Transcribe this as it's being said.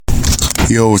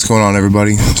Yo, what's going on,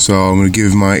 everybody? So I'm going to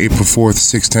give my April 4th,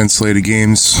 6-10 slate of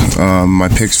games. My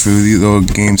picks for the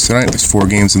games tonight. There's 4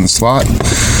 games in the slot.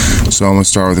 So I'm going to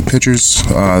start with the pitchers.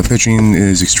 The pitching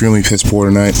is extremely piss poor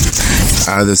tonight.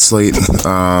 Out of this slate,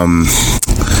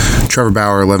 Trevor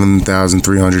Bauer,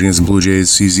 11,300 against the Blue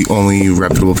Jays. He's the only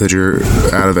reputable pitcher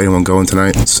out of anyone going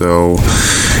tonight. So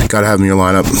got to have him in your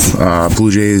lineup.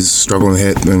 Blue Jays struggling to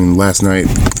hit. I mean, last night,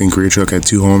 I think Grichuk had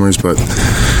 2 homers, but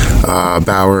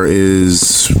Bauer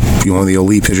is one of the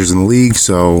elite pitchers in the league,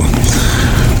 so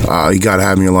you got to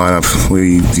have him in your lineup.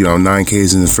 9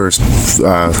 Ks in the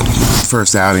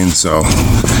first outing, so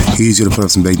he's going to put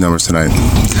up some big numbers tonight.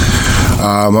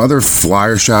 My other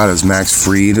flyer shot is Max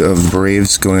Fried of the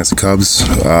Braves going against the Cubs.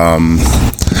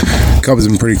 Cubs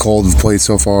have been pretty cold at the plate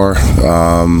so far.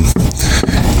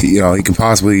 He could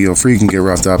possibly, Fried can get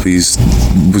roughed up.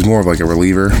 Was more of like a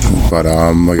reliever, but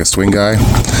like a swing guy.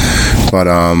 But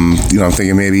I'm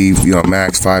thinking maybe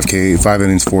max 5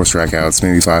 innings, 4 strikeouts,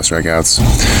 maybe 5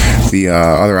 strikeouts. The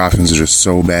other options are just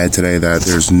so bad today that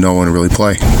there's no one to really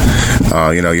play.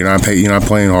 You're not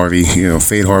playing Harvey.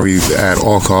 Fade Harvey at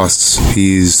all costs.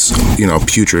 He's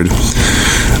putrid.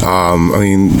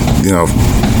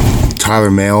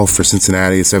 Tyler Mahle for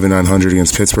Cincinnati at 7,900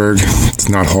 against Pittsburgh. It's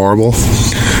not horrible.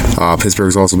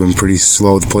 Pittsburgh's also been pretty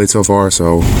slow at the plate so far,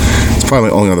 so it's probably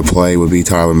my only other play would be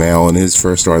Tyler Mahle in his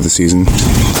first start of the season.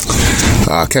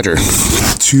 Catcher.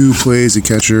 2 plays at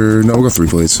catcher. No, we'll go 3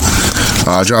 plays.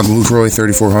 Jonathan Lucroy,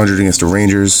 3,400 against the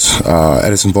Rangers.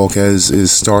 Edison Volquez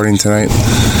is starting tonight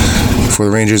for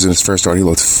the Rangers. In his first start, he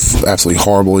looked absolutely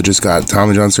horrible. He just got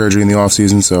Tommy John surgery in the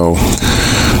offseason, so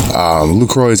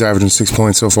Lucroy is averaging 6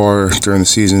 points so far during the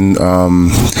season.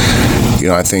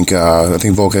 I think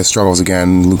Volquez struggles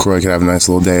again. Lucroy could have a nice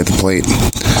little day at the plate.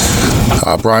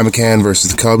 Brian McCann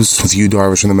versus the Cubs with Yu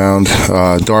Darvish on the mound.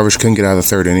 Darvish couldn't get out of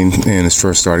the 3rd inning in his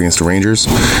first start against the Rangers.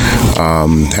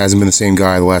 Hasn't been the same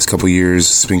guy the last couple of years.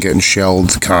 He's been getting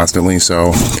shelled constantly. So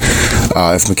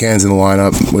if McCann's in the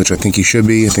lineup, which I think he should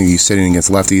be, I think he's sitting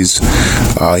against lefties,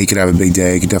 he could have a big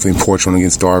day. He could definitely porch one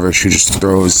against Darvish, who just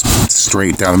throws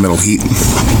straight down the middle heat.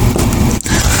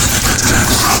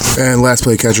 And last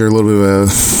play catcher, a little bit of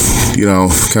a,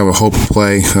 kind of a hope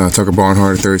play. Tucker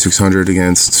Barnhart at 3,600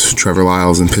 against Trevor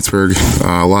Lyles in Pittsburgh.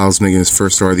 Lyles making his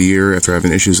first start of the year after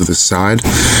having issues with his side.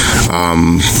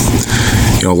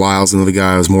 Lyles, another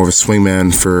guy, was more of a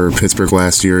swingman for Pittsburgh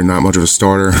last year, not much of a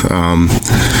starter.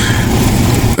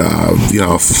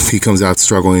 If he comes out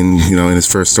struggling, in his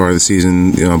first start of the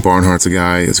season, Barnhart's a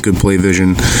guy. It's good play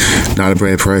vision, not a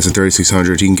bad price at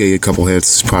 3,600. He can get you a couple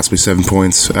hits, possibly 7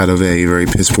 points out of a very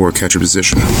piss poor catcher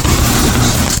position.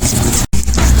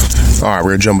 All right,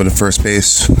 we're going to jump into first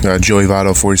base. Joey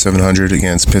Votto, 4,700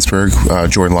 against Pittsburgh.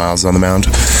 Jordan Lyles on the mound.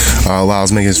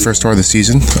 Lyles making his first start of the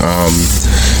season.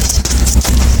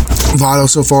 Votto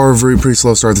so far, pretty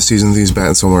slow start of the season. He's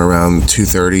batting somewhere around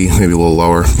 230, maybe a little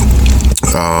lower.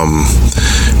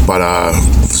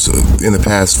 In the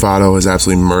past, Votto has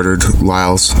absolutely murdered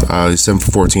Lyles. He's 7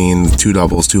 for 14, 2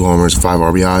 doubles, 2 homers, 5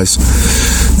 RBIs.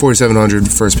 4,700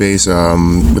 first base.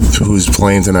 Who's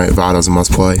playing tonight? Votto's a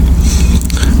must play.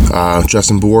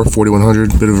 Justin Bour,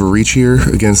 4,100, bit of a reach here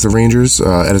against the Rangers.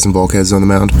 Edison Volquez on the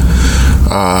mound.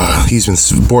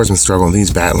 Bour's been struggling.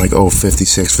 He's batting like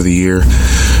 0.56 for the year.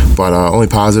 But only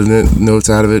positive notes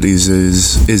out of it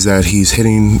is that he's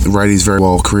hitting righties very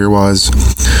well career-wise.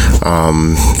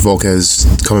 Volquez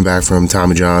coming back from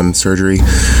Tommy John surgery.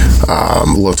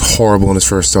 Looked horrible in his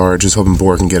first start. Just hoping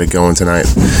Bour can get it going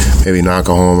tonight. Maybe knock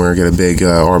a homer, get a big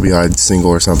RBI single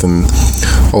or something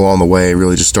along the way.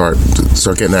 Really just start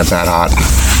getting that bat hot.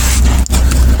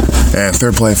 And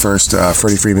third play first,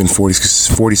 Freddie Freeman,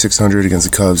 4,600 against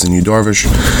the Cubs and Yu Darvish.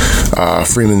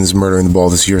 Freeman's murdering the ball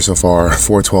this year so far,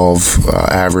 412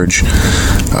 average.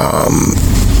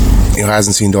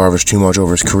 Hasn't seen Darvish too much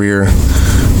over his career.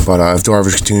 But if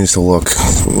Darvish continues to look,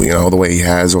 the way he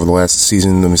has over the last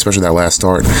season, especially that last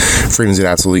start, Freeman's going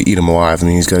to absolutely eat him alive.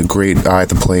 He's got a great eye at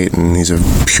the plate, and he's a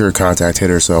pure contact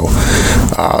hitter. So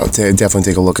definitely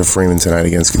take a look at Freeman tonight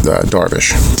against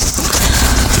Darvish.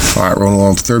 All right, rolling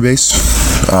along to third base.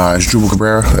 Asdrubal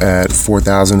Cabrera at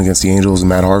 4,000 against the Angels and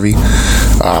Matt Harvey.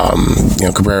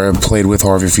 Cabrera played with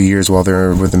Harvey for years while they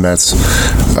were with the Mets.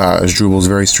 Asdrubal's a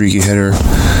very streaky hitter.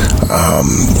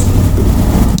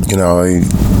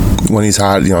 when he's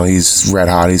hot, he's red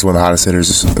hot. He's one of the hottest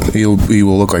hitters. He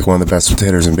will look like one of the best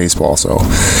hitters in baseball. So,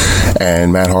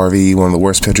 and Matt Harvey, one of the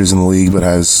worst pitchers in the league, but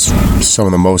has some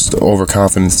of the most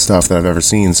overconfident stuff that I've ever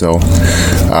seen. So,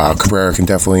 Cabrera can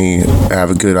definitely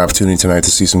have a good opportunity tonight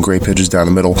to see some great pitches down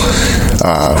the middle.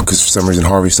 Because for some reason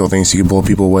Harvey still thinks he can blow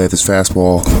people away with his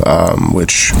fastball,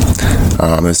 which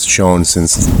has shown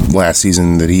since last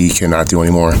season that he cannot do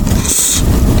anymore.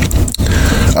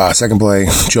 Second play,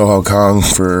 Joe Kong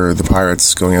for the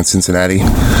Pirates going against Cincinnati.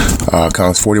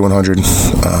 Kong's 4,100.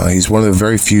 He's one of the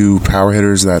very few power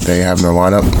hitters that they have in their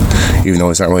lineup, even though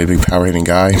he's not really a big power hitting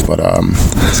guy. But,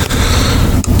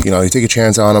 you take a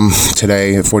chance on him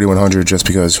today at 4,100 just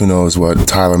because who knows what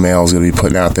Tyler Mahle is going to be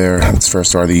putting out there. It's first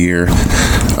start of the year.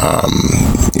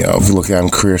 If you look at him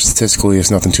career statistically,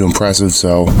 it's nothing too impressive.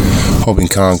 So, hoping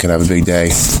Kong can have a big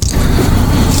day.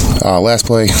 Last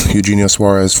play, Eugenio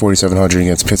Suarez, 4,700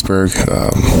 against Pittsburgh.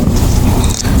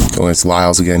 Going against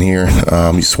Lyles again here.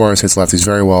 Suarez hits lefties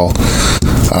very well.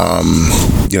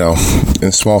 In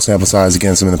a small sample size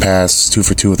against him in the past, 2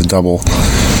 for 2 with a double.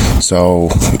 So,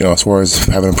 Suarez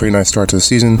having a pretty nice start to the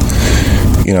season.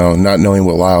 Not knowing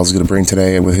what Lyles is going to bring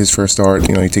today with his first start.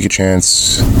 You take a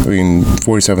chance.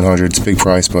 4,700, it's a big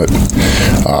price, but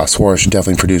Suarez should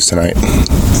definitely produce tonight.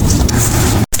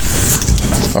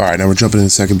 All right, now we're jumping into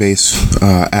second base.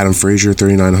 Adam Frazier,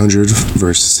 3,900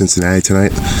 versus Cincinnati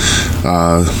tonight.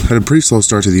 Had a pretty slow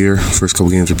start to the year. First couple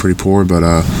games were pretty poor, but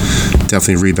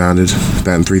definitely rebounded.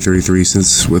 Batting .333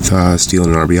 since with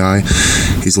stealing an RBI.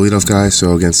 He's the leadoff guy,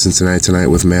 so against Cincinnati tonight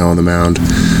with Mahle on the mound,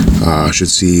 should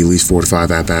see at least 4 to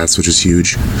 5 at-bats, which is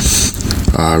huge.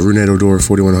 Rougned Odor,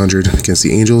 4,100 against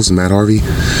the Angels and Matt Harvey.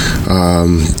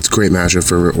 It's a great matchup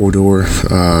for Odor.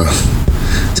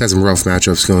 He's had some rough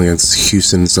matchups going against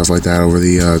Houston and stuff like that over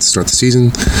the to start the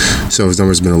season, so his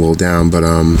numbers have been a little down. But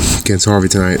against Harvey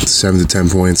tonight, 7 to 10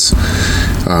 points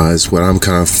is what I'm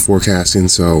kind of forecasting.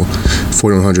 So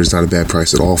 4,100 is not a bad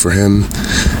price at all for him.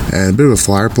 And a bit of a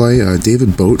flyer play,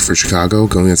 David Boat for Chicago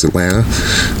going against Atlanta.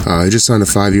 He just signed a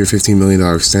 5-year, $15 million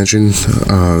extension.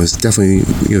 It's definitely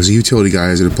he's a utility guy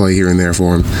who's going to play here and there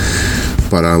for him.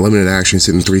 But limited action,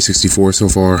 sitting 364 so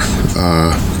far.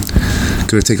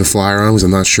 Going to take a flyer on because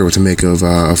I'm not sure what to make of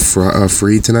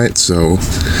Freed tonight, so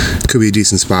could be a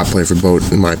decent spot play for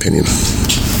Boat in my opinion.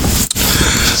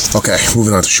 Okay,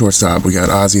 moving on to shortstop, we got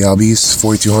Ozzie Albies,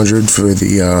 4,200 for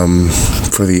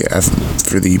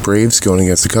the Braves going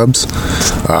against the Cubs.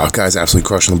 Guy's absolutely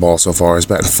crushing the ball so far. He's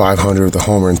batting .500 with a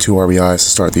homer and 2 RBIs to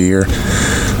start the year.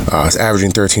 He's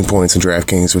averaging 13 points in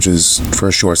DraftKings, which is for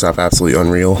a shortstop absolutely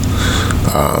unreal.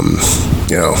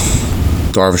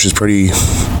 Darvish is pretty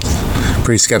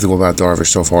skeptical about Darvish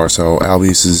so far, so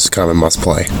Albies is kind of a must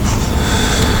play.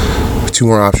 Two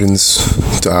more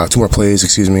plays,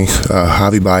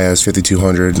 Javi Baez,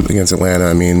 5,200 against Atlanta.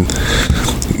 I mean,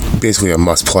 basically a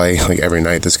must play like every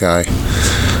night, this guy.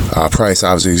 Price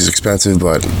obviously is expensive,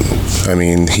 but I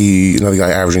mean, another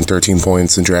guy averaging 13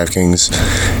 points in DraftKings.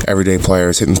 Everyday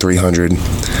players hitting 300.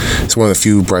 It's one of the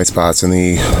few bright spots in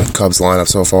the Cubs lineup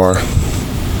so far.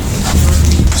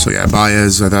 So yeah,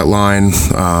 Baez at that line,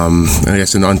 and I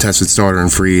guess an untested starter in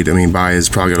Freed. I mean, Baez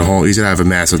probably got he's gonna have a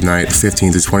massive night,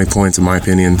 15 to 20 points in my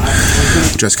opinion,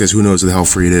 just because who knows who the hell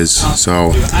Freed is.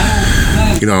 So,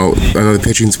 I know the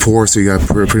pitching's poor, so you got to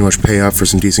pretty much pay up for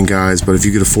some decent guys. But if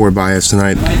you could afford Baez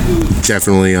tonight,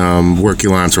 definitely work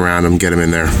your lineups around him, get him in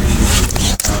there.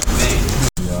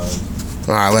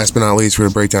 Last but not least, we're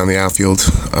going to break down the outfield.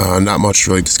 Not much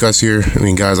to really discuss here. I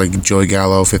mean, guys like Joey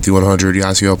Gallo, 5,100,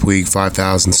 Yasiel Puig,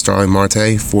 5,000, Starling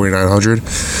Marte, 4,900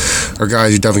 are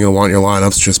guys you're definitely going to want in your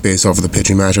lineups just based off of the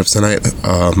pitching matchups tonight.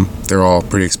 They're all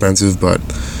pretty expensive, but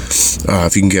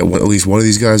if you can get at least one of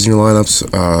these guys in your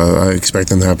lineups, I expect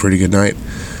them to have a pretty good night.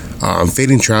 I'm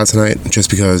fading Trout tonight just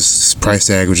because his price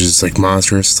tag, which is like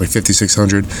monstrous, it's like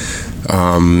 5,600.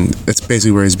 It's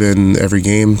basically where he's been every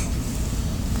game.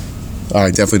 I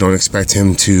definitely don't expect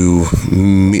him to,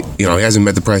 he hasn't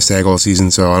met the price tag all season,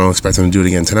 so I don't expect him to do it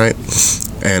again tonight.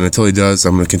 And until he does,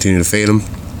 I'm going to continue to fade him.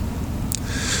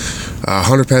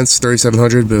 Hunter Pence,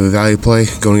 3,700, bit of a value play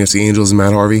going against the Angels and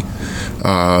Matt Harvey.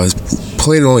 Has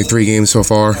played in only 3 games so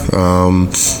far.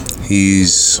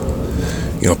 He's,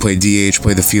 played DH,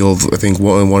 played the field, I think,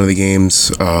 in one of the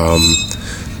games. But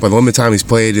the limited time he's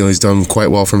played, he's done quite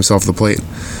well for himself at the plate.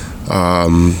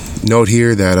 Note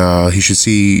here that he should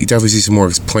definitely see some more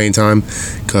playing time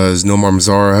because Nomar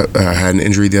Mazara had an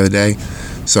injury the other day,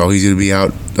 so he's going to be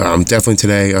out definitely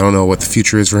today. I don't know what the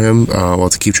future is for him. We'll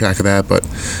have to keep track of that, but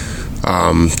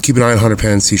keep an eye on Hunter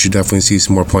Pence. He should definitely see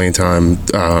some more playing time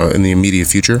in the immediate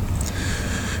future.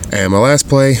 And my last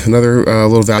play, another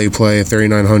little value play at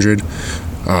 3,900.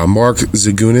 Mark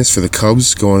Zagunis for the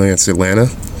Cubs going against Atlanta.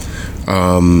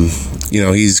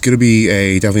 He's going to be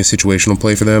definitely a situational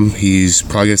play for them. He's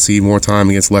probably going to see more time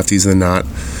against lefties than not.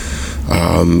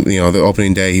 The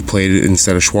opening day he played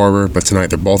instead of Schwarber, but tonight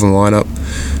they're both in the lineup.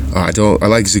 I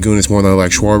like Zagunis more than I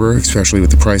like Schwarber, especially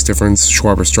with the price difference.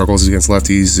 Schwarber struggles against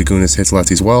lefties. Zagunis hits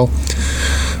lefties well.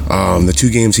 The 2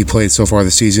 games he played so far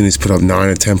this season, he's put up 9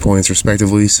 and 10 points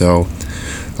respectively. So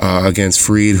against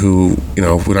Fried, who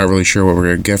we're not really sure what we're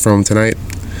going to get from him tonight,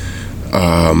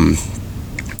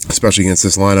 especially against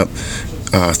this lineup.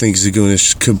 I think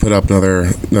Zagunis could put up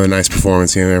another nice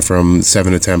performance in there from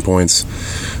 7 to 10 points,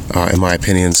 in my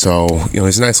opinion. So,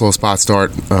 it's a nice little spot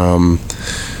start,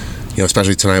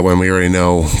 especially tonight when we already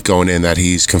know going in that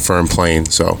he's confirmed playing.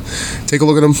 So, take a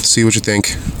look at him, see what you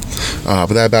think. But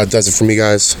that about does it for me,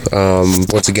 guys.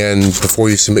 Once again, before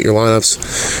you submit your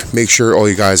lineups, make sure all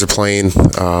you guys are playing.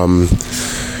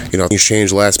 Things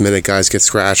change last minute. Guys get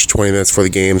scratched 20 minutes before the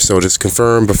game. So just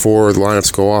confirm before the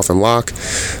lineups go off and lock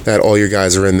that all your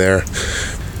guys are in there.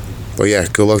 But yeah,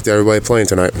 good luck to everybody playing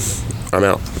tonight. I'm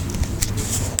out.